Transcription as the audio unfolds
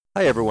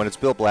Hi, everyone. It's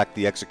Bill Black,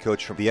 the Exit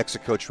Coach from the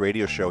Exit Coach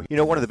Radio Show. You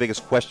know, one of the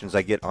biggest questions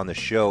I get on the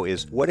show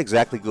is what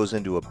exactly goes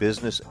into a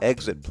business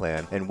exit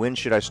plan and when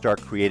should I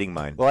start creating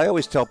mine? Well, I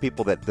always tell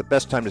people that the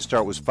best time to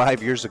start was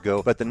 5 years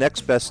ago, but the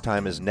next best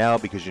time is now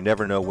because you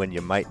never know when you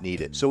might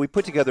need it. So we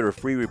put together a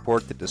free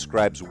report that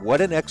describes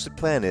what an exit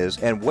plan is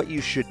and what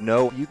you should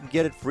know. You can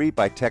get it free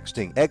by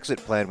texting exit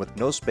plan with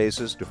no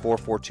spaces to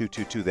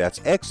 44222. That's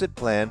exit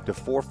plan to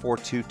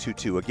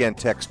 44222. Again,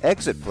 text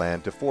exit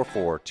plan to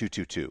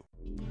 44222.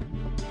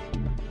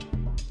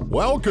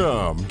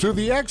 Welcome to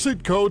the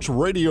Exit Coach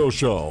Radio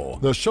Show,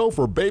 the show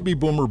for baby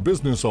boomer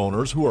business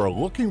owners who are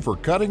looking for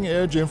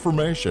cutting-edge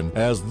information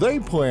as they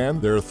plan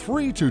their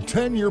 3 to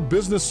 10-year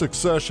business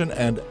succession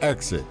and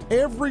exit.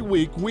 Every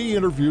week, we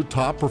interview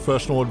top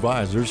professional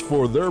advisors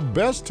for their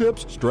best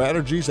tips,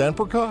 strategies, and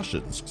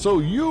precautions so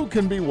you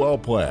can be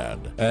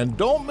well-planned. And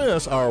don't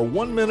miss our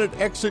 1-minute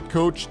Exit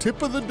Coach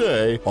tip of the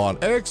day on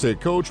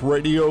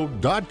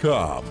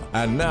exitcoachradio.com.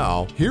 And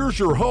now, here's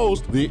your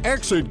host, the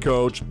Exit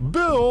Coach,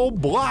 Bill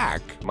Black.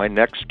 My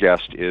next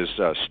guest is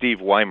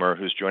Steve Weimer,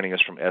 who's joining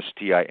us from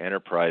STI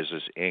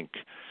Enterprises, Inc.,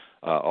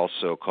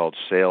 also called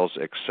Sales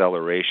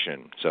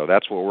Acceleration. So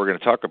that's what we're going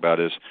to talk about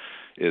is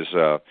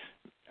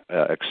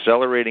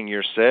accelerating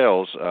your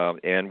sales,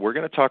 and we're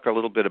going to talk a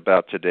little bit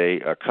about today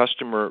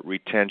customer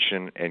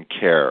retention and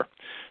care.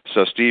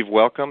 So, Steve,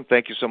 welcome.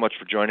 Thank you so much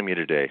for joining me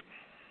today.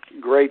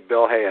 Great,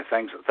 Bill. Hey,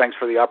 thanks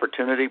for the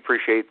opportunity.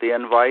 Appreciate the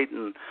invite,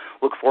 and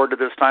look forward to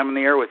this time in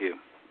the air with you.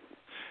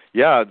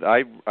 Yeah,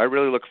 I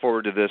really look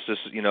forward to this.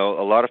 A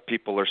lot of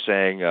people are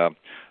saying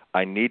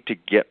I need to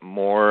get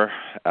more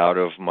out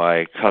of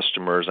my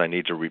customers. I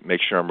need to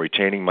make sure I'm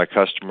retaining my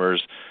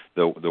customers.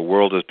 The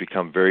world has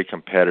become very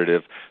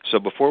competitive. So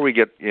before we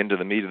get into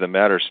the meat of the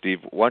matter,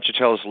 Steve, why don't you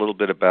tell us a little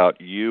bit about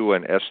you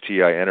and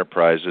STI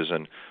Enterprises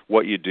and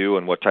what you do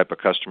and what type of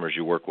customers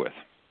you work with?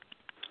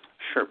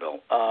 Sure, Bill.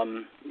 A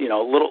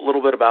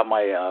little bit about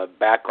my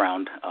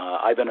background.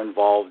 I've been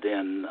involved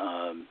in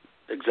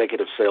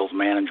executive sales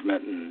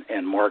management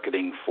and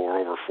marketing for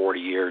over 40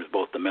 years,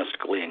 both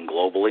domestically and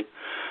globally.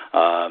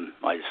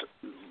 I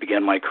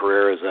began my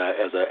career as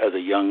a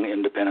young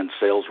independent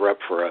sales rep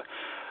for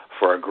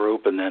a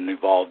group, and then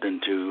evolved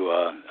into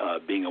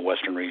being a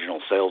Western Regional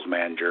Sales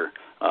Manager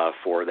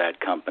for that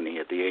company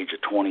at the age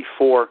of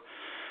 24.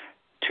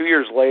 2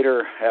 years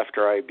later,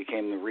 after I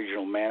became the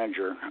regional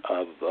manager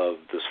of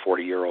this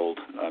 40-year-old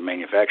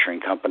manufacturing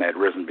company, I'd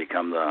risen to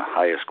become the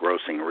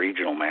highest-grossing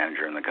regional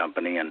manager in the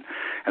company, and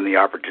the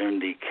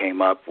opportunity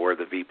came up where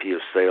the VP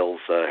of sales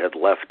had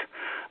left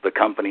the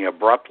company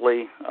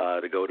abruptly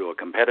to go to a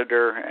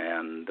competitor,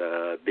 and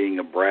being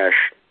a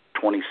brash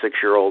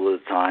 26-year-old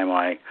at the time,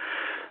 I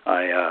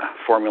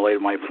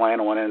formulated my plan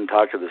and went in and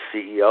talked to the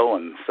CEO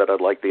and said I'd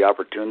like the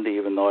opportunity,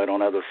 even though I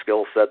don't have the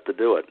skill set to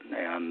do it.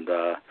 And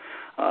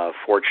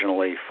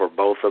fortunately for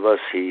both of us,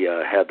 he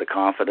had the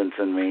confidence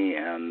in me,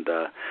 and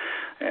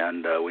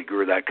we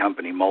grew that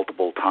company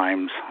multiple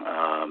times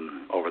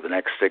over the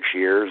next 6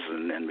 years,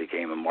 and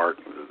became the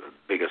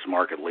biggest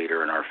market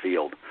leader in our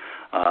field.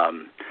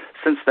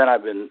 Since then,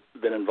 I've been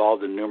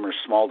involved in numerous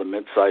small to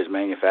mid-sized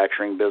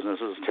manufacturing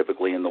businesses,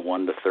 typically in the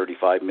 $1 to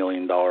 $35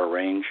 million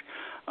range.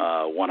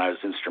 One I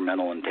was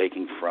instrumental in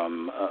taking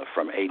from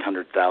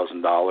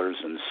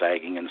 $800,000 and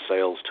sagging in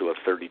sales to a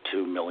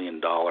 $32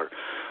 million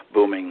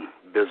booming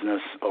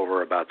business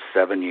over about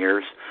 7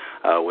 years,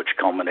 which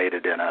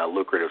culminated in a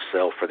lucrative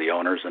sale for the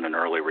owners and an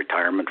early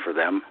retirement for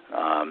them.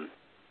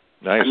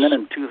 Nice. And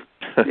then who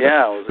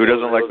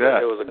doesn't like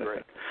that? It was a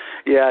great.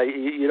 Yeah,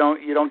 you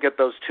don't get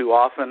those too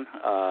often,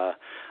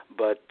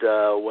 but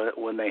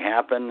when they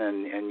happen,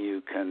 and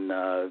you can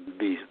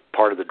be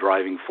part of the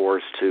driving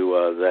force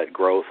to that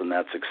growth and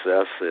that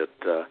success,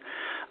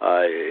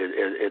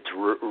 it's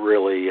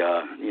really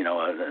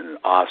an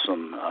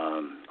awesome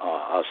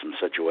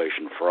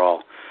situation for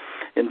all.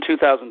 In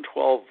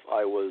 2012,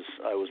 I was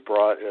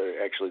brought.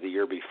 Actually, the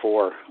year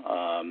before,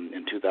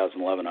 in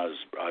 2011, I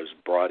was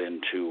brought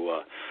into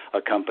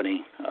a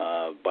company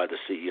by the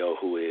CEO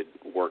who we had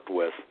worked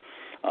with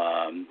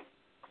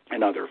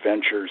in other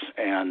ventures,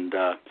 and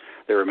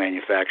they were a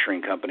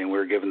manufacturing company. We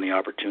were given the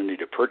opportunity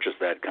to purchase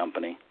that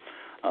company.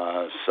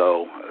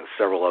 So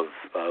several of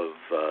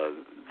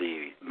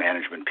the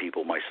management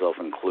people, myself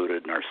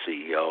included, and our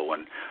CEO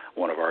and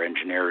one of our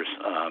engineers,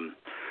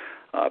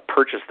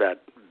 purchased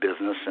that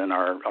business, and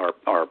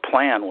our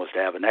plan was to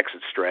have an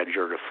exit strategy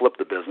or to flip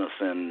the business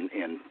in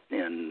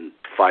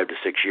 5 to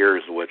 6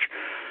 years, which,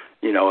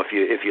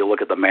 if you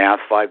look at the math,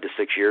 5 to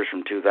 6 years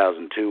from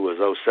 2002 was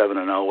 07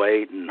 and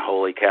 08, and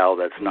holy cow,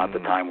 that's not the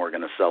time we're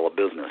going to sell a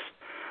business.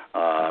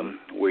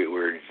 We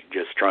were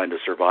just trying to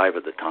survive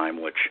at the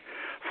time, which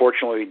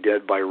fortunately we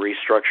did by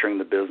restructuring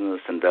the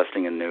business,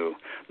 investing in new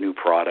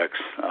products,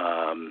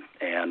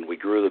 and we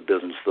grew the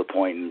business to the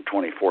point in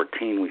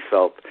 2014 we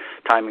felt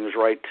timing was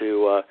right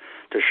to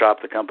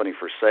shop the company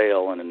for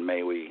sale, and in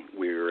May we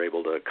were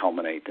able to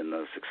culminate in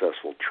the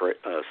successful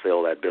sale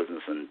of that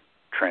business and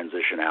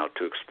transition out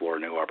to explore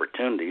new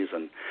opportunities,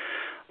 and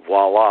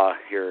voila,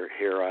 here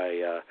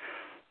I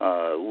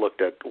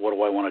looked at what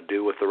do I want to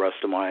do with the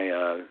rest of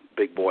my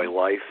big boy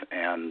life,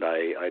 and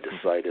I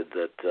decided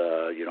that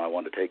I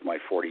wanted to take my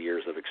 40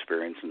 years of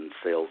experience in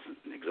sales,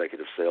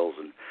 executive sales,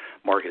 and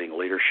marketing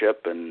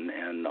leadership,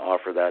 and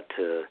offer that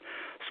to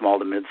small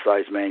to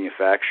mid-sized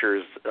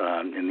manufacturers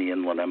in the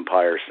Inland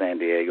Empire, San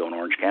Diego, and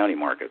Orange County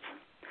markets.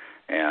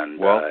 And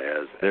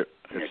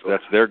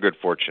that's their good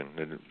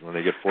fortune when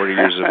they get 40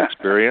 years of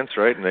experience,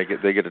 right? And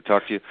they get to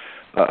talk to you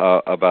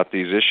about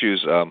these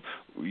issues.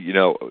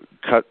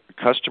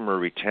 Customer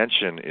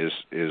retention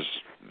is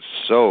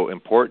so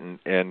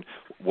important, and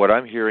what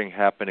I'm hearing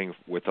happening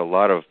with a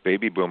lot of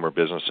baby boomer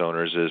business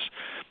owners is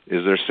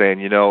they're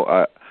saying,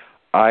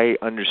 I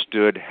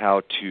understood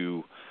how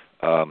to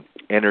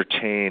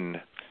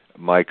entertain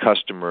my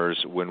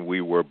customers when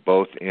we were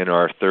both in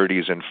our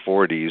 30s and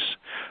 40s,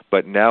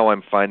 but now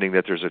I'm finding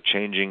that there's a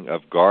changing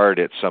of guard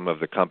at some of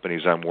the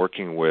companies I'm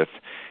working with,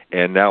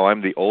 and now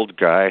I'm the old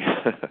guy,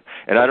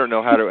 and I don't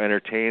know how to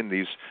entertain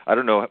these. I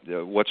don't know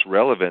what's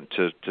relevant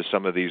to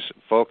some of these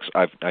folks.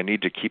 I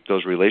need to keep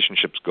those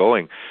relationships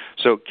going.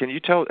 So can you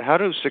tell, how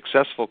do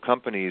successful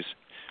companies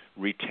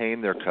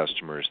retain their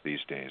customers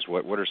these days?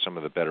 What are some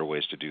of the better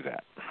ways to do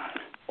that?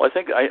 Well,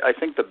 I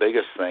think the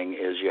biggest thing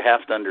is you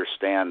have to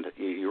understand.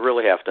 You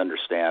really have to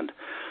understand,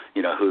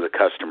 who the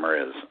customer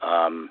is.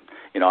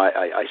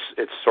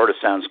 It sort of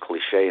sounds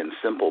cliche and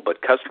simple,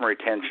 but customer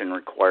retention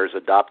requires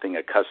adopting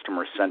a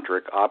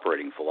customer-centric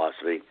operating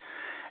philosophy,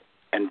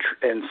 and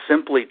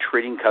simply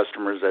treating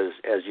customers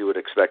as you would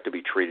expect to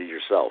be treated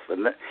yourself.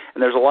 And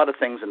there's a lot of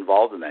things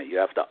involved in that. You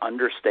have to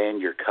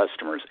understand your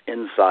customers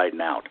inside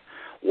and out.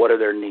 What are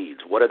their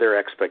needs? What are their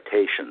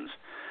expectations?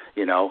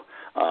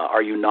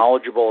 Are you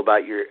knowledgeable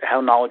about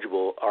how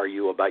knowledgeable are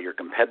you about your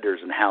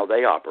competitors and how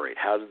they operate?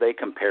 How do they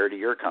compare to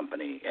your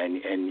company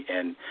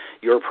and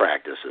your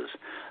practices?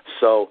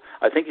 So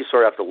I think you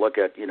sort of have to look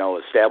at,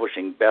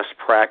 establishing best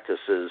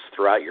practices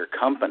throughout your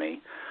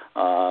company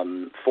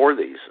for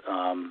these.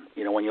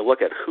 When you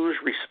look at who's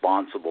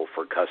responsible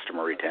for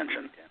customer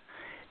retention,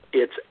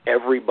 it's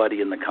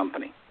everybody in the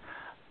company.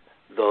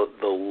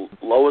 The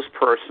lowest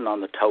person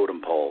on the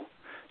totem pole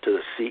to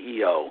the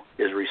CEO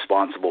is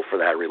responsible for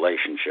that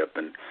relationship.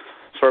 And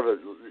sort of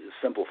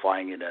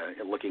simplifying it,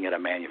 looking at a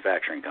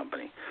manufacturing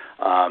company,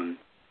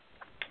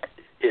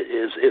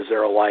 is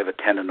there a live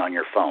attendant on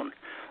your phone?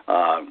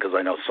 Because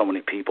I know so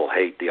many people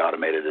hate the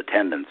automated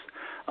attendants.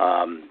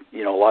 A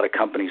lot of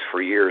companies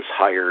for years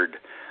hired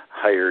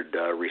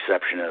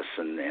receptionists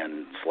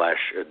and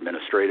 /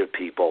 administrative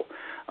people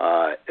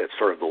at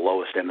sort of the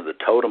lowest end of the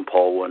totem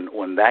pole,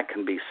 when that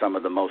can be some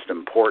of the most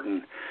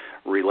important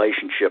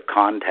relationship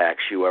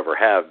contacts you ever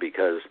have,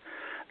 because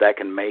that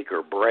can make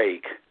or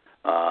break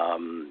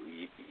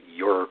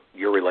your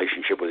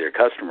relationship with your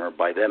customer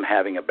by them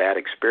having a bad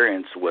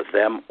experience with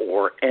them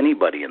or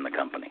anybody in the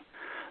company.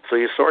 So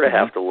you sort of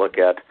have to look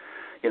at,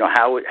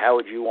 how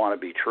would you want to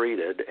be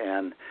treated,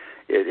 and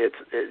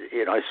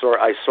I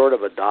sort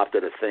of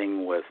adopted a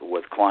thing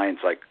with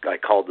clients I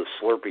called the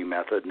Slurpee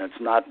method, and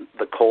it's not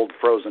the cold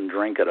frozen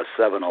drink at a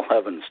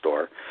 7-Eleven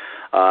store,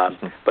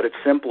 but it's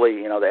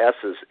simply, the S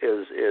is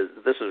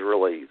this is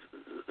really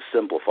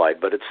simplified,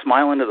 but it's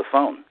smile into the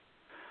phone.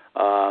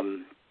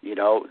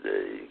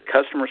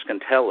 Customers can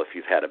tell if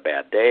you've had a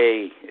bad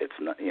day. It's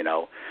not,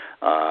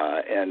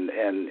 and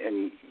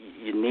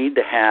you need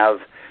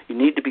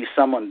to be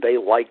someone they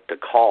like to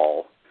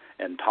call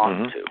and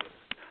talk to.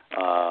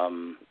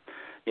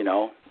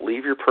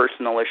 Leave your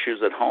personal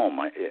issues at home.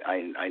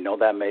 I know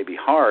that may be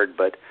hard,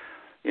 but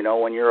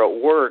when you're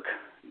at work,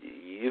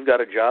 you've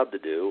got a job to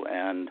do,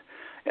 and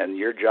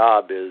your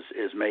job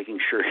is making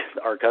sure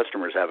our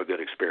customers have a good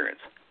experience.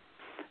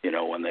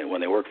 When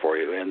they work for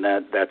you, and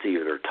that's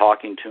either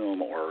talking to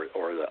them or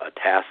a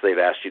task they've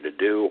asked you to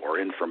do or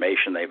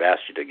information they've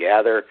asked you to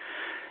gather.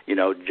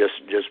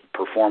 Just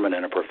perform it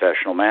in a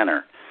professional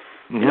manner.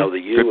 The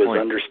U is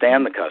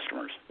understand the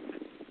customers.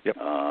 Yep.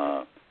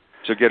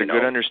 So get a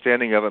good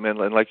understanding of them,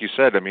 and like you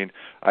said,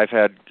 I've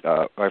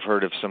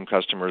heard of some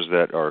customers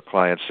that are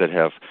clients that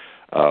have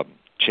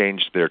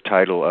changed their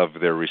title of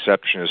their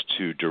receptionist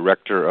to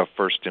Director of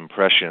First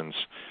Impressions.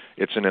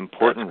 It's an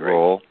important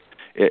role.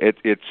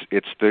 It's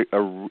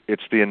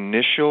the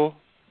initial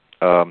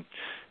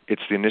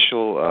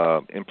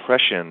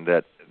impression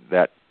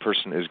that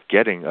person is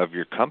getting of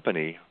your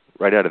company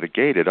right out of the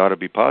gate. It ought to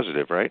be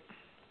positive, right?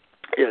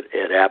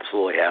 It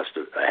absolutely has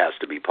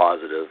to be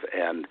positive,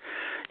 and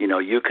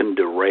you can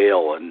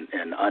derail an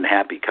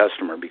unhappy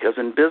customer, because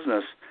in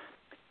business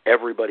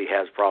everybody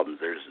has problems.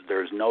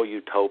 There's no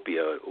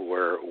utopia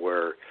where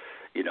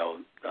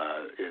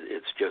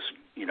it's just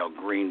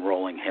green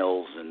rolling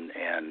hills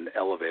and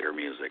elevator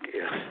music.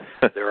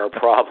 There are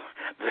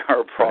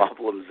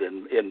problems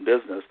in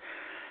business,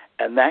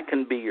 and that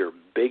can be your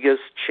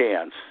biggest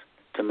chance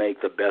to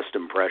make the best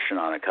impression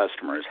on a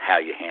customer is how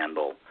you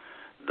handle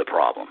the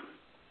problem.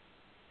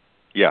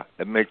 Yeah,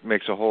 it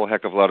makes a whole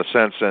heck of a lot of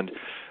sense, and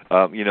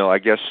I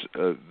guess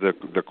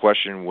the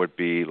question would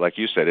be, like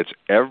you said, it's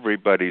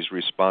everybody's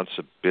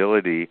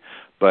responsibility,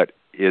 but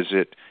is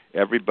it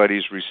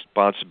everybody's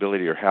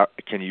responsibility, or how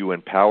can you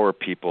empower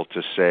people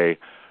to say,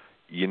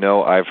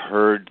 I've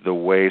heard the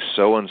way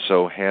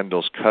so-and-so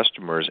handles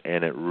customers,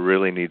 and it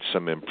really needs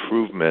some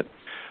improvement.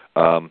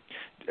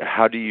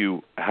 How do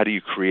you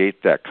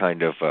create that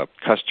kind of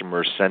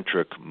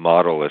customer-centric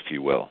model, if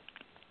you will?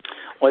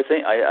 Well,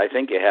 I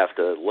think you have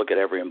to look at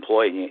every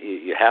employee.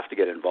 You have to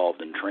get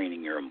involved in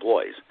training your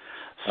employees.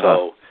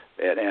 So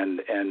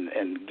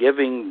and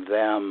giving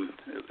them,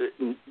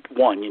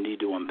 one, you need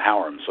to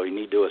empower them. So you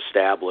need to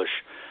establish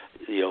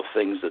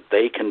things that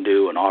they can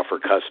do and offer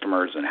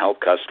customers and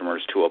help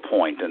customers to a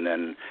point, and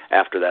then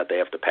after that they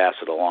have to pass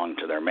it along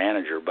to their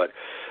manager. But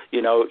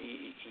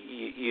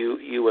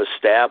you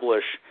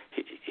establish,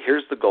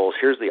 here's the goals,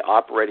 here's the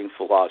operating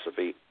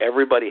philosophy.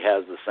 Everybody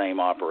has the same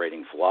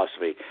operating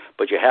philosophy,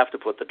 but you have to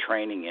put the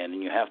training in,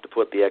 and you have to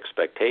put the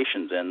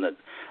expectations in, that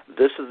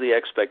this is the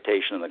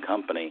expectation of the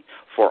company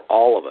for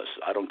all of us.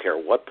 I don't care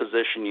what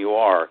position you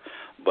are,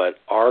 but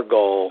our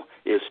goal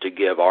is to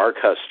give our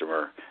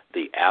customer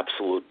the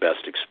absolute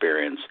best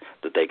experience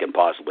that they can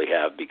possibly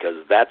have,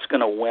 because that's going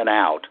to win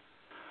out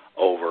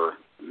over,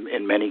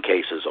 in many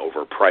cases,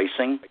 over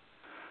pricing,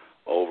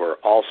 over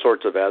all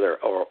sorts of other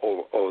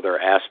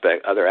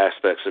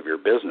aspects of your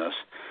business,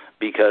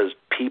 because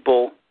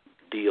people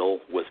deal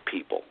with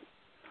people.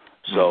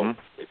 So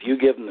if you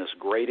give them this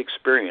great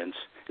experience,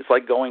 it's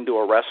like going to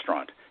a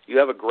restaurant. You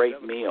have a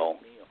great meal,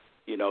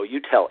 you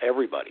tell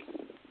everybody.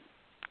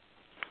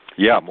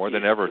 Yeah, more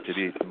than ever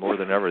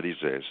these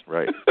days,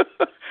 right?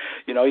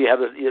 You have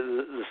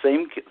the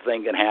same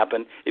thing can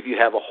happen if you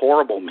have a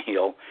horrible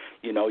meal.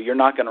 You're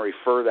not going to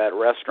refer that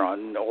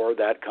restaurant or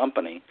that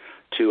company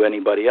to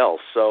anybody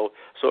else. So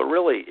it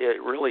really,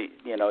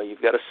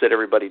 you've got to sit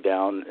everybody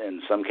down.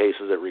 In some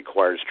cases, it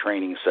requires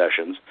training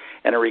sessions,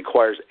 and it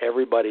requires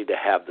everybody to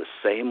have the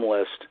same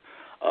list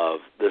of,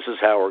 this is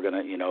how we're going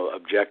to,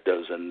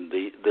 objectives, and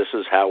this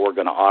is how we're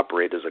going to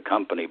operate as a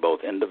company,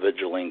 both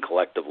individually and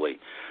collectively,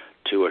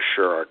 to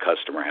assure our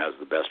customer has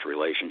the best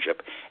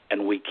relationship,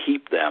 and we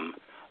keep them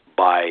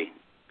by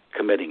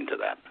committing to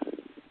that.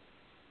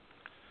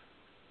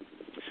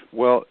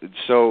 Well,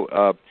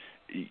 so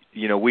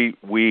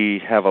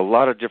we have a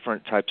lot of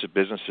different types of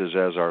businesses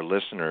as our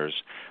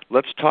listeners.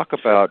 Let's talk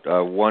about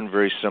one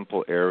very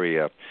simple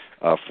area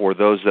for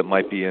those that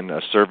might be in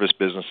a service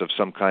business of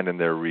some kind, in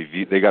their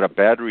review. They got a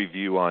bad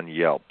review on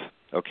Yelp.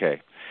 Okay.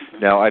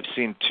 Now, I've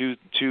seen two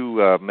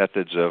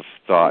methods of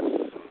thought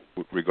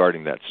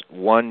regarding that.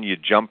 One, you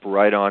jump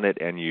right on it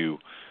and you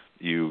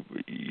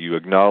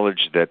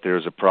acknowledge that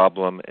there's a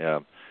problem,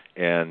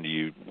 and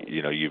you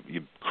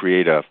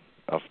create a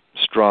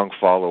strong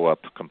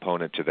follow-up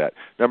component to that.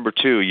 Number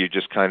two, you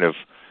just kind of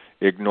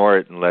ignore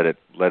it and let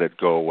it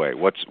go away.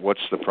 What's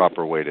the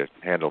proper way to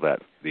handle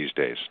that these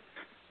days?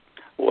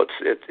 Well,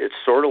 it's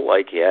sort of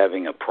like you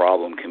having a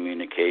problem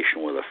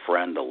communication with a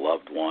friend, a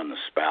loved one, a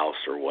spouse,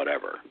 or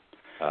whatever.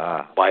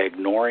 By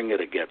ignoring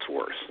it, it gets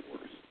worse.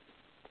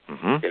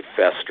 It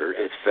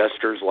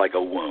festers like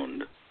a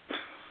wound,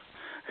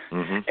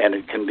 and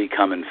it can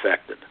become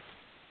infected.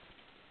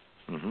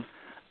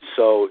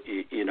 So,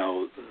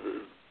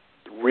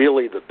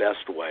 really the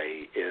best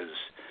way is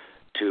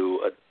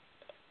to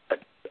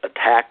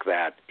attack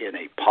that in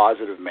a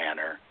positive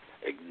manner,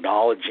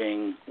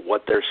 acknowledging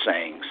what they're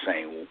saying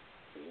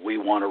we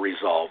want to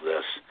resolve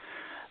this,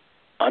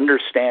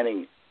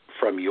 understanding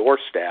from your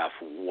staff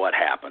what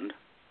happened,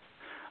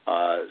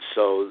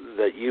 so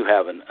that you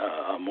have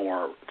a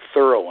more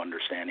thorough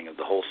understanding of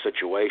the whole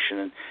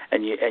situation,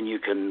 and you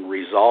can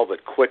resolve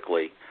it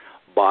quickly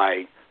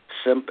by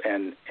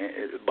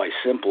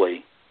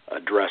simply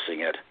addressing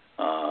it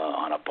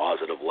on a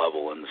positive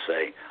level, and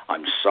say,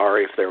 I'm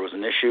sorry if there was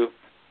an issue.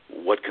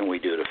 What can we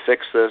do to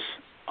fix this?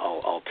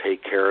 I'll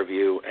take care of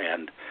you.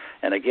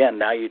 And again,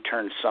 now you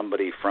turn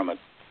somebody from a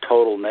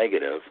total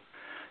negative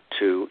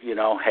to,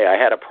 hey, I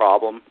had a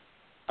problem.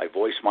 I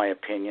voiced my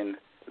opinion.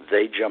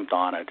 They jumped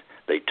on it.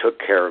 They took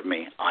care of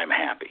me. I'm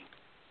happy.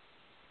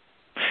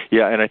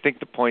 Yeah, and I think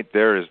the point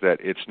there is that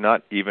it's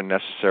not even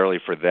necessarily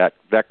for that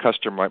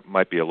customer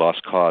might be a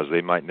lost cause.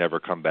 They might never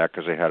come back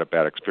because they had a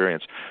bad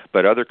experience.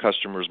 But other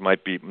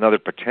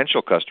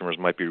potential customers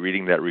might be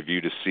reading that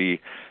review to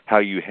see how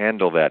you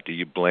handle that. Do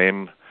you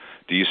blame?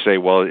 Do you say,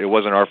 well, it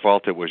wasn't our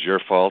fault, it was your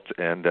fault?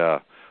 And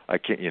I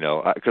can't,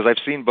 because I've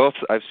seen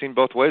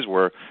both ways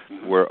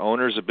where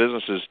owners of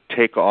businesses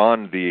take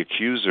on the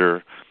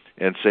accuser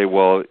and say,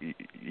 well,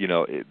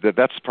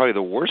 that's probably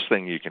the worst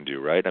thing you can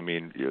do, right? I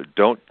mean,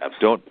 don't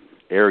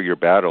air your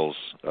battles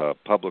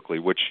publicly,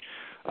 which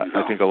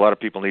I think a lot of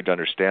people need to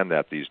understand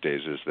that these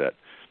days, is that,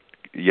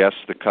 yes,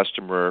 the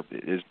customer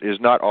is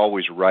not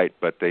always right,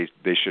 but they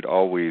should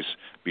always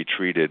be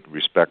treated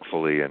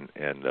respectfully and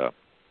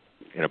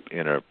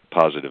in a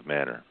positive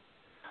manner.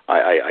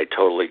 I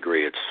totally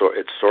agree.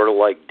 It's sort of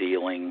like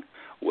dealing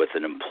with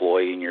an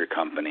employee in your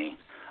company,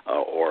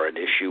 or an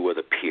issue with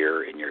a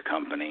peer in your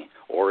company,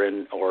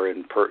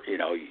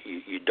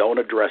 you don't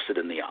address it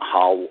in the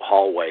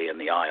hallway in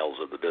the aisles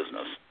of the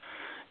business.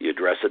 You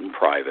address it in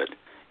private.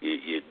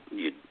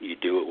 You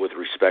do it with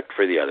respect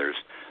for the others.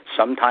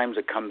 Sometimes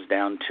it comes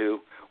down to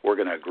we're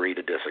going to agree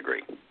to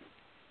disagree.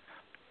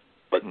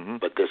 But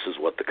this is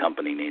what the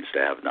company needs to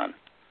have done.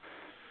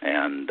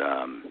 And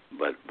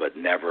but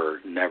never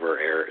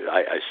air.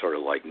 I sort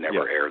of like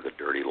never air the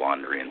dirty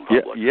laundry in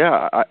public.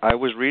 Yeah. I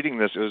was reading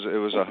this. It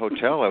was a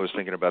hotel I was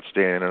thinking about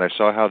staying in, and I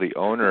saw how the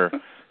owner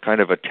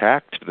kind of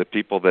attacked the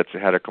people that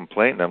had a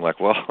complaint. And I'm like,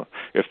 well,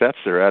 if that's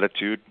their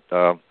attitude,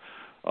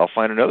 I'll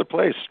find another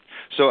place.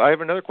 So I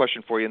have another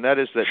question for you, and that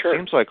is that it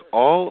seems like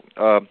all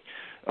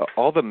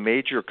the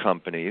major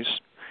companies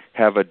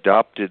have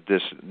adopted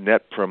this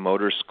Net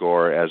Promoter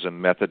Score as a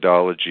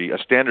methodology, a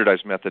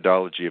standardized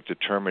methodology of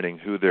determining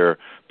who their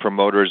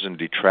promoters and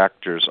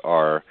detractors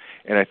are.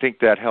 And I think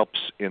that helps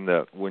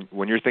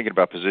when you're thinking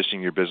about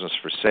positioning your business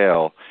for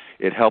sale,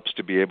 it helps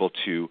to be able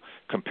to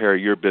compare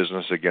your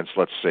business against,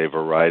 let's say,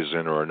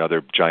 Verizon or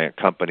another giant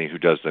company who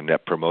does the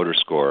Net Promoter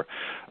Score.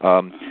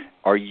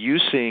 Are you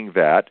seeing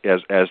that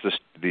as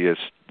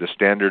the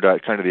standard,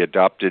 kind of the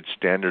adopted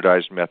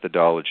standardized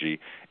methodology?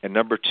 And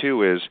number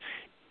two is,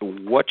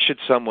 what should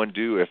someone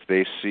do if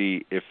they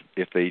see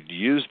if they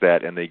use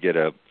that and they get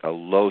a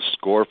low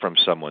score from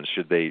someone?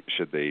 Should they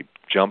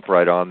jump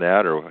right on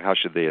that, or how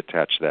should they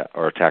attach that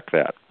or attack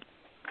that?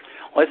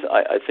 Well,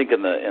 I think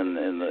in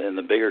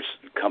the bigger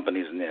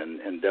companies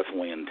and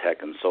definitely in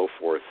tech and so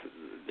forth,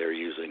 they're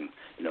using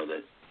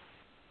the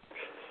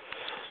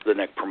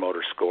Net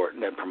Promoter Score.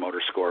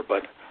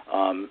 But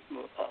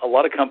a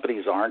lot of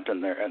companies aren't,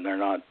 and they're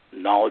not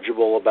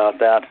knowledgeable about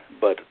that.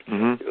 But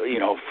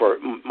for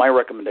my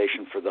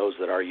recommendation for those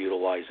that are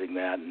utilizing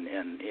that,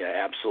 and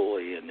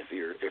absolutely, and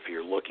if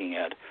you're looking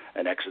at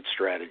an exit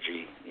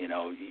strategy,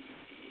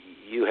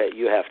 you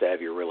have to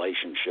have your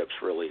relationships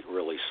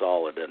really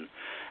solid,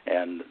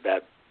 and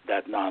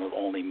that not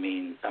only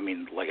mean,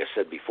 like I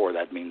said before,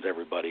 that means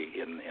everybody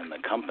in the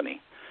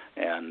company,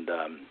 and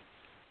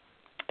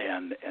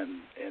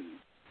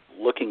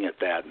looking at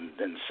that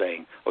and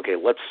saying, okay,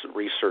 let's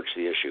research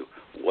the issue.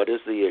 What is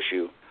the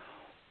issue?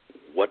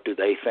 What do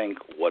they think?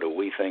 What do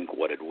we think?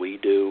 What did we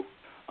do?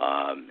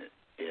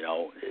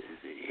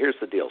 Here's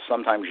the deal.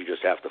 Sometimes you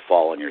just have to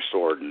fall on your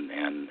sword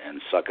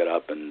and suck it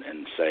up and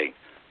say,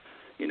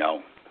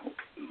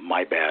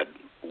 my bad.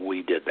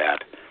 We did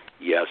that.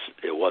 Yes,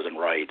 it wasn't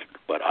right,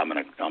 but I'm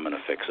gonna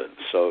fix it.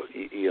 So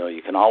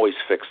you can always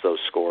fix those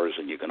scores,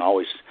 and you can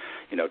always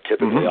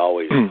typically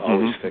always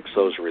fix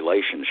those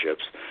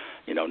relationships.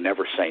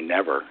 Never say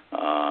never,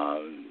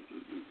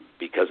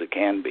 because it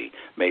can be.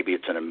 Maybe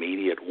it's an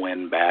immediate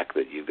win back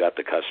that you've got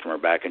the customer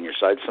back on your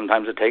side.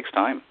 Sometimes it takes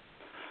time.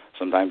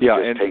 Sometimes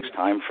it takes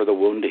time for the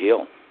wound to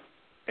heal.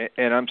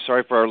 And I'm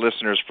sorry for our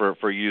listeners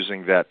for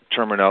using that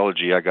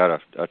terminology. I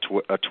got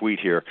a tweet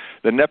here.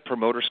 The Net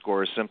Promoter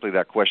Score is simply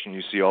that question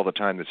you see all the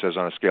time that says,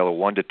 on a scale of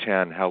 1 to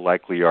 10, how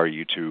likely are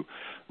you to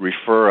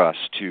refer us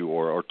to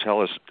or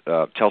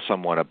tell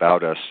someone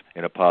about us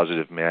in a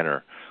positive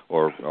manner,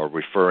 or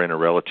refer in a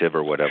relative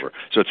or whatever.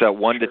 So it's that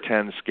 1 to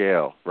 10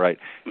 scale, right?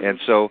 And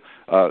so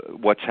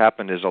what's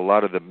happened is a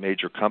lot of the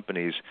major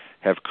companies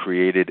have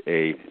created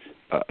a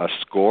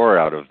score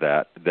out of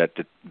that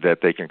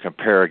they can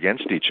compare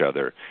against each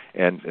other,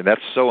 and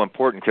that's so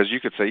important, because you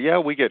could say,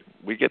 we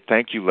get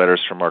thank you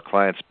letters from our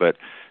clients, but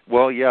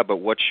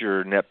what's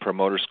your Net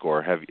Promoter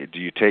Score? Do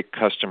you take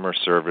customer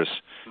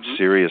service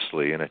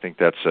seriously? And I think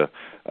that's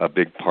a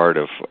big part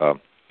of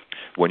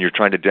when you're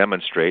trying to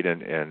demonstrate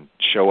and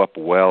show up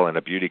well in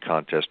a beauty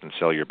contest and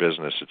sell your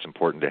business. It's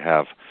important to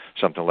have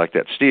something like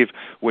that. Steve,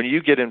 when you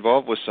get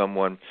involved with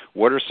someone,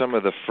 what are some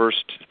of the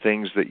first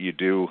things that you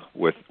do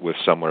with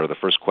someone, or the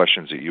first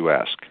questions that you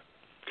ask?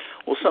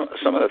 Well,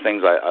 some of the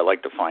things I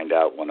like to find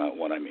out when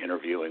I'm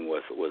interviewing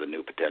with a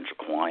new potential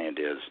client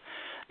is,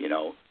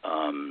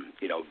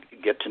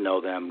 get to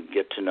know them,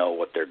 get to know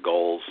what their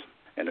goals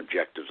and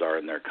objectives are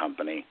in their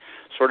company.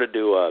 Sort of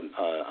do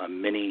a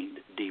mini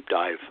deep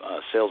dive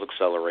sales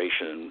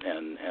acceleration,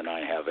 and I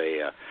have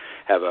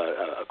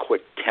a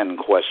quick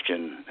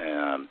 10-question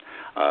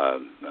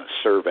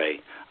survey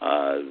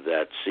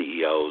that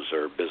CEOs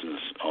or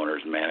business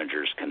owners,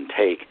 managers can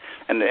take,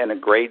 and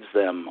it grades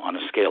them on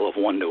a scale of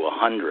 1 to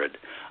 100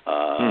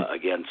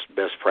 against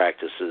best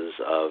practices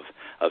of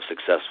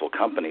successful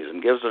companies,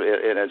 and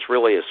it's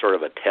really a sort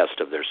of a test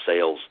of their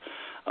sales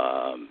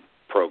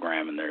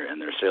program in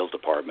their sales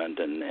department,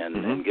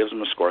 and gives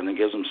them a score, and then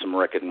gives them some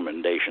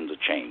recommendations of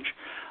change.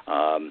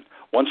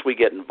 Once we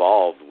get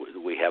involved,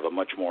 we have a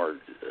much more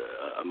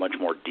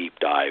deep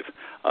dive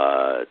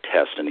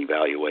test and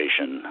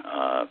evaluation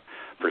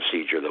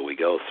procedure that we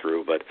go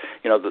through. But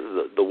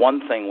the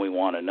one thing we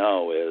want to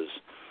know is,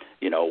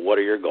 what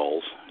are your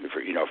goals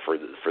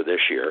for this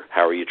year?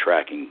 How are you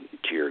tracking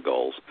to your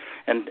goals?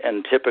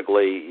 And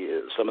typically,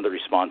 some of the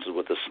responses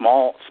with the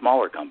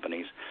smaller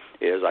companies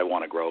is, I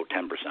want to grow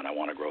 10%, I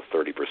want to grow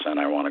 30%,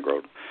 I want to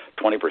grow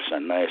 20%.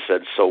 And I said,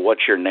 so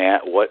what's your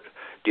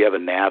do you have a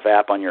nav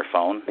app on your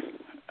phone?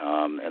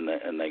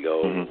 And they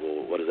go,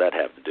 well, what does that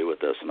have to do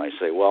with this? And I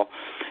say, well,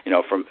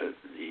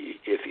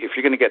 if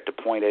you're going to get to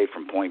point A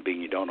from point B,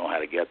 and you don't know how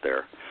to get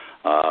there,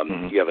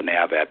 You have a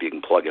nav app. You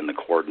can plug in the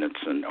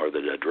coordinates or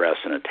the address,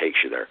 and it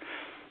takes you there.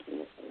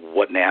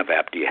 What nav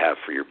app do you have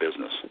for your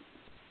business?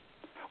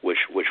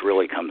 Which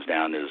really comes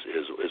down is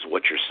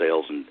what your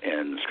sales and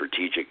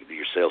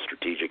sales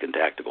strategic and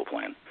tactical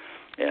plan.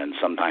 And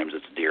sometimes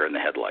it's deer in the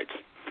headlights.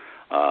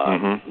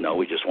 No,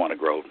 we just want to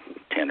grow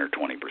 10 or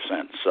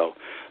 20%. So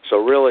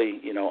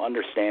really,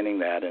 understanding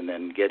that, and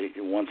then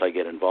once I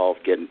get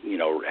involved,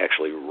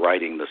 actually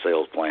writing the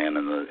sales plan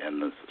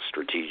and the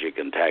strategic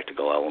and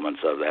tactical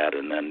elements of that,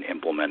 and then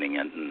implementing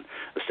it and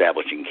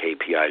establishing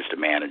KPIs to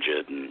manage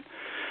it, and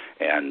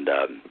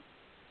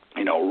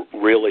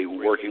really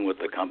working with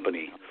the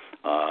company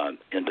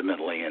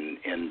intimately and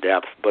in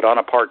depth, but on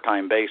a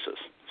part-time basis.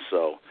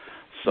 So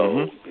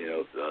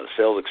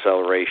Sales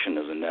Acceleration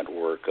is a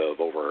network of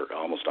over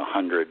almost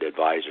 100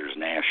 advisors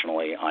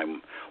nationally.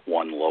 I'm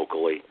one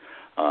locally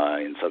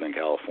in Southern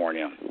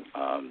California,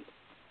 and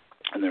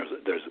there's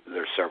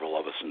several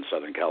of us in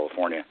Southern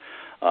California.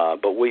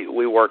 But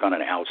we work on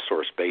an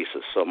outsourced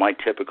basis. So my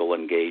typical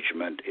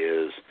engagement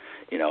is,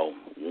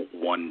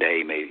 one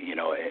day, maybe,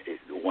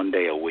 1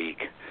 day a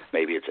week.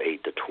 Maybe it's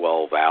 8 to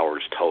 12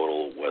 hours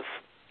total with,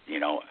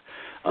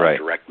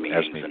 direct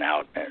meetings and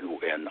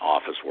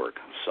office work.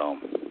 So.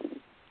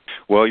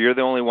 Well, you're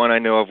the only one I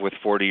know of with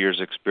 40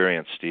 years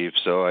experience, Steve.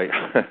 So and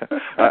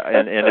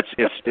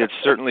it's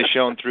certainly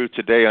shown through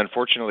today.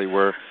 Unfortunately,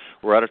 we're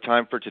out of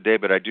time for today,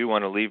 but I do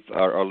want to leave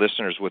our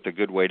listeners with a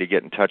good way to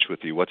get in touch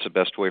with you. What's the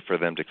best way for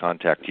them to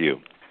contact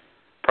you?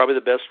 Probably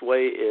the best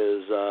way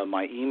is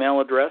my email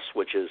address,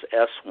 which is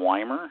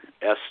sweimer,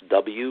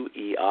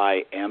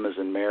 SWEIM as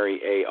in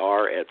Mary,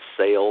 AR, at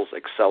Sales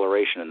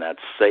Acceleration, and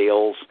that's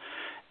sales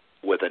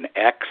with an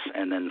X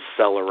and then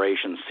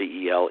Celeration,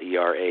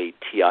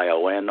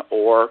 CELERATION,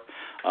 or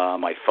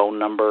my phone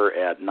number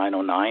at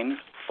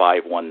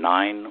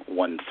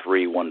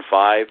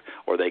 909-519-1315,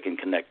 or they can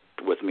connect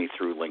with me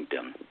through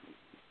LinkedIn.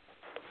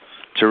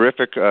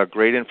 Terrific,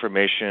 great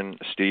information,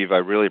 Steve. I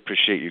really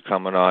appreciate you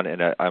coming on,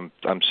 and I'm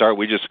sorry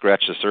we just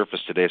scratched the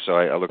surface today, so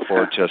I look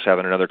forward to us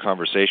having another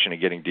conversation and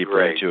getting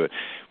deeper into it.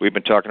 We've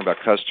been talking about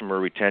customer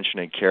retention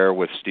and care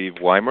with Steve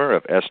Weimer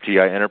of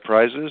STI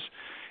Enterprises.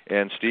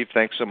 And Steve,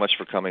 thanks so much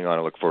for coming on.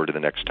 I look forward to the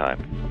next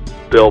time.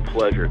 Bill,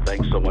 pleasure.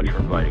 Thanks so much for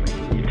inviting me.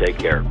 You take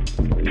care.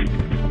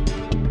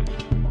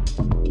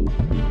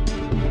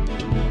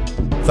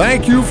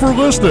 Thank you for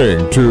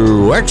listening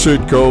to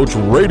Exit Coach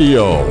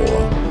Radio.